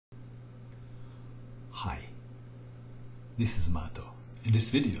Hi, this is Mato. In this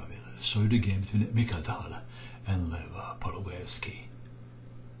video I will show you the game between Mikhail Tal and Lev Polugaevsky.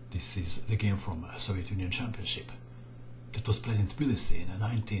 This is the game from Soviet Union Championship that was played in Tbilisi in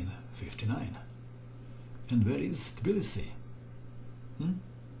 1959. And where is Tbilisi?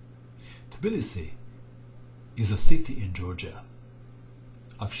 Tbilisi is a city in Georgia.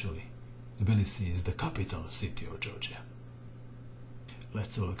 Actually, Tbilisi is the capital city of Georgia.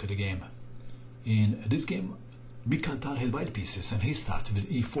 Let's have a look at the game. In this game, Mikhail Tal had white pieces and he started with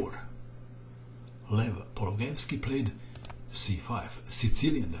e4. Lev Polugaevsky played c5,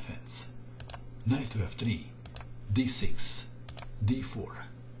 Sicilian defense. Knight to f3, d6, d4,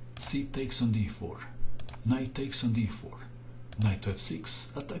 c takes on d4, knight takes on d4, knight to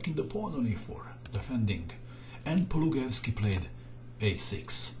f6, attacking the pawn on e4, defending, and Polugaevsky played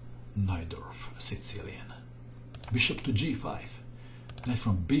a6, Najdorf, Sicilian. Bishop to g5, knight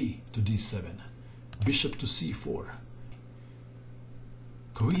from b to d7, bishop to c4,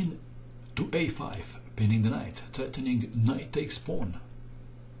 queen to a5, pinning the knight, threatening knight takes pawn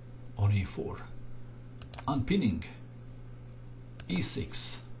on e4, unpinning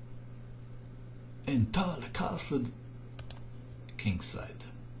e6, and Tal castled kingside,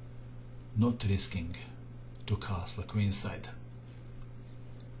 not risking to castle queenside.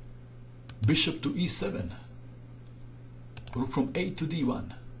 Bishop to e7, rook from a to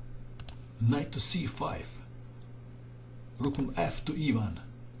d1, knight to c5, rook from f to e1,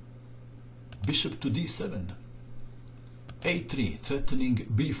 bishop to d7, a3 threatening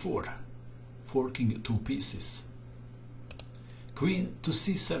b4, forking two pieces, queen to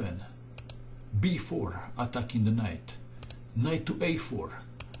c7, b4 attacking the knight, knight to a4,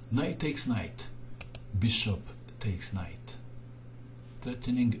 knight takes knight, bishop takes knight,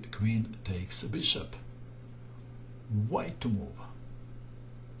 threatening queen takes bishop, white to move.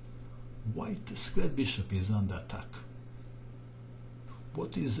 White square bishop is under attack.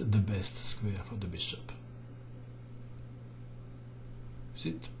 What is the best square for the bishop? Is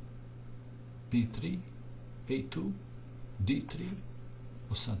it b3, a2, d3,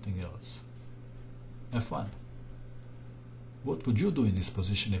 or something else? f1. What would you do in this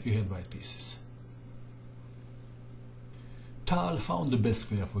position if you had white pieces? Tal found the best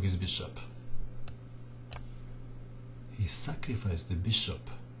square for his bishop. He sacrificed the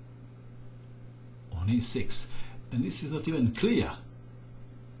bishop on e6, and this is not even clear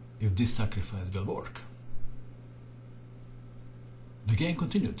if this sacrifice will work. The game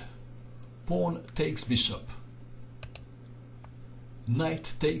continued. Pawn takes bishop,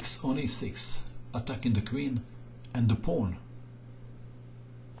 knight takes on e6, attacking the queen and the pawn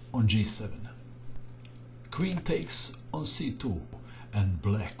on g7, queen takes on c2, and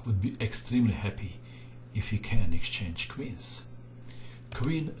black would be extremely happy if he can exchange queens.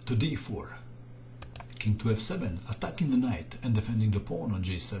 Queen to d4, king to f7, attacking the knight and defending the pawn on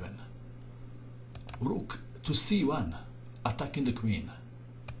g7. Rook to c1, attacking the queen.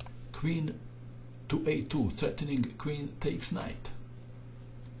 Queen to a2, threatening queen takes knight.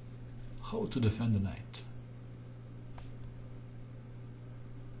 How to defend the knight?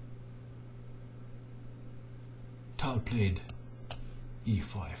 Tal played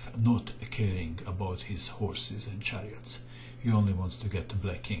e5, not caring about his horses and chariots. He only wants to get the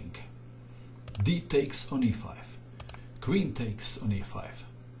black king. D takes on e5, queen takes on e5,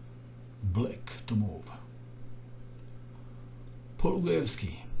 black to move.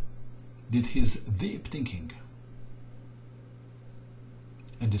 Polugaevsky did his deep thinking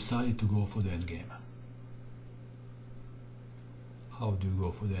and decided to go for the endgame. How do you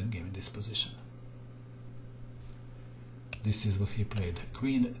go for the endgame in this position? This is what he played.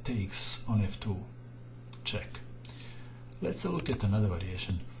 Queen takes on f2, check. Let's look at another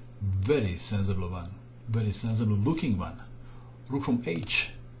variation. Very sensible one, very sensible looking one. Rook from h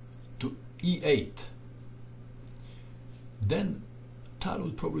to e8. Then Tal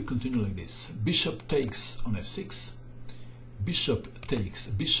would probably continue like this. Bishop takes on f6, bishop takes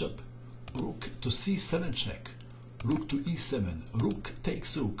bishop, rook to c7 check, rook to e7, rook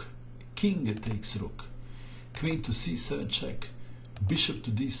takes rook, king takes rook, queen to c7 check, bishop to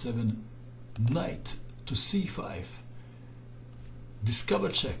d7, knight to c5, discover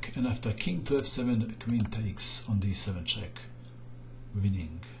check, and after king to f7, queen takes on d7 check,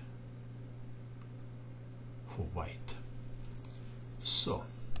 winning for white. So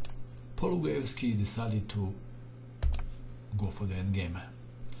Polugaevsky decided to go for the endgame.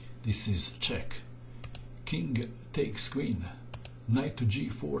 This is check, king takes queen, knight to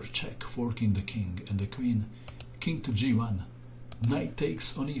g4 check, forking the king and the queen, king to g1, knight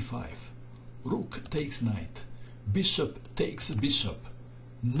takes on e5, rook takes knight, bishop takes bishop,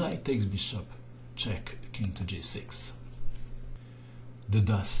 knight takes bishop, check, king to g6. The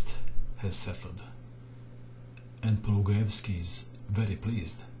dust has settled, and Polugaevsky is very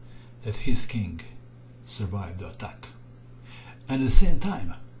pleased that his king survived the attack. And at the same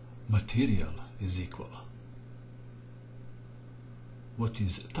time, material is equal. What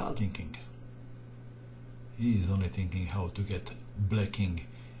is Tal thinking? He is only thinking how to get black king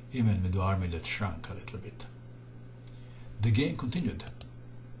even with the army that shrunk a little bit. The game continued.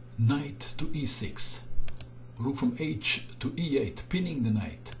 Knight to e6, rook from h to e8, pinning the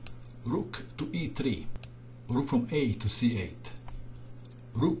knight, rook to e3, rook from a to c8,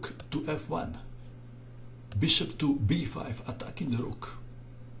 rook to f1, bishop to b5, attacking the rook,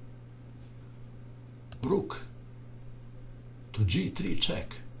 rook to g3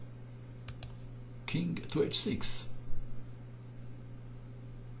 check, king to h6.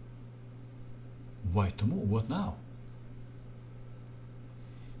 White to move, what now?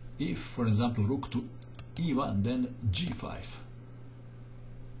 If, for example, rook to e1, then g5,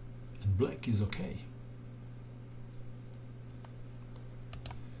 and black is okay.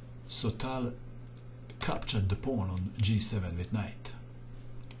 So Tal captured the pawn on g7 with knight,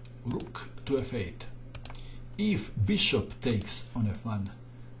 rook to f8. If bishop takes on f1,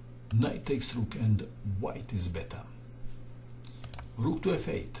 knight takes rook and white is better. Rook to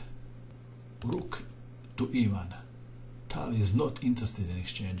f8, rook to e1. Tal is not interested in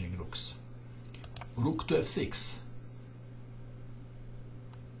exchanging rooks. Rook to f6.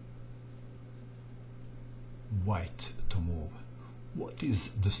 White to move. What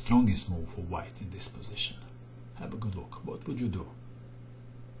is the strongest move for white in this position? Have a good look. What would you do?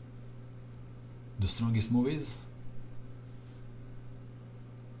 The strongest move is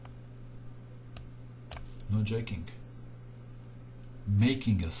no jacking.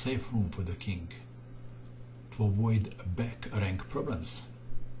 Making a safe room for the king to avoid back rank problems.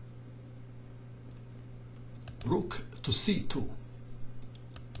 Rook to c2,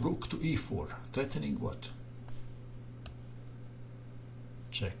 rook to e4, threatening what?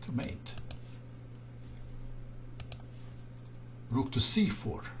 Checkmate. Rook to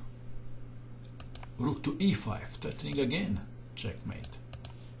c4, rook to e5, threatening again, checkmate.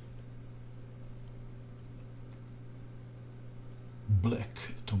 Black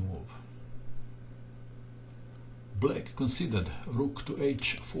to move. Black considered rook to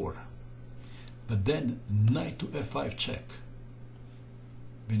h4, but then knight to f5 check,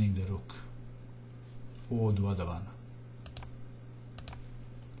 winning the rook, or the other one.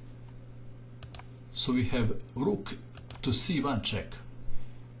 So we have rook to c1 check.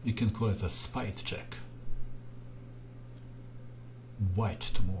 You can call it a spite check. White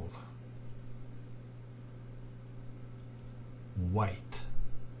to move. White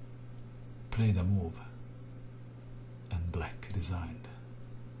played a move and black resigned.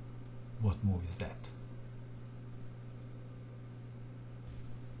 What move is that?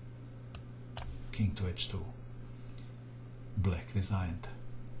 King to h2. Black resigned.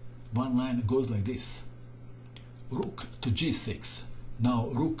 One line goes like this. Rook to g6. Now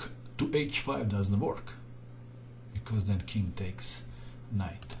rook to h5 doesn't work, because then king takes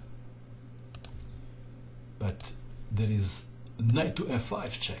knight. But there is knight to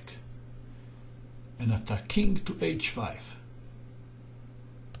f5 check, and after king to h5,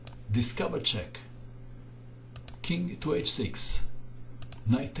 discover check, king to h6,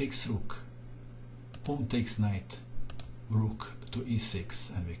 knight takes rook, pawn takes knight, rook to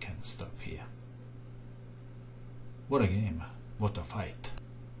e6, and we can stop here. What a game, what a fight.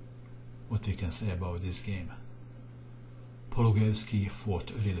 What we can say about this game? Polugaevsky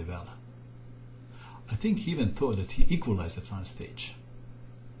fought really well. I think he even thought that he equalized at one stage.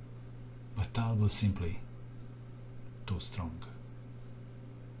 But Tal was simply too strong.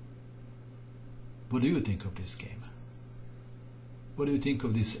 What do you think of this game? What do you think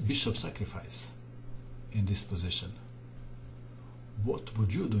of this bishop sacrifice in this position? What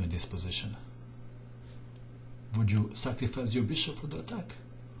would you do in this position? Would you sacrifice your bishop for the attack?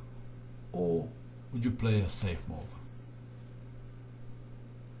 Or would you play a safe move?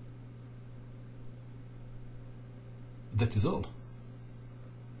 That is all.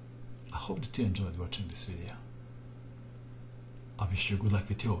 I hope that you enjoyed watching this video. I wish you good luck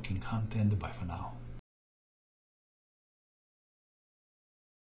with your king hunt, and bye for now.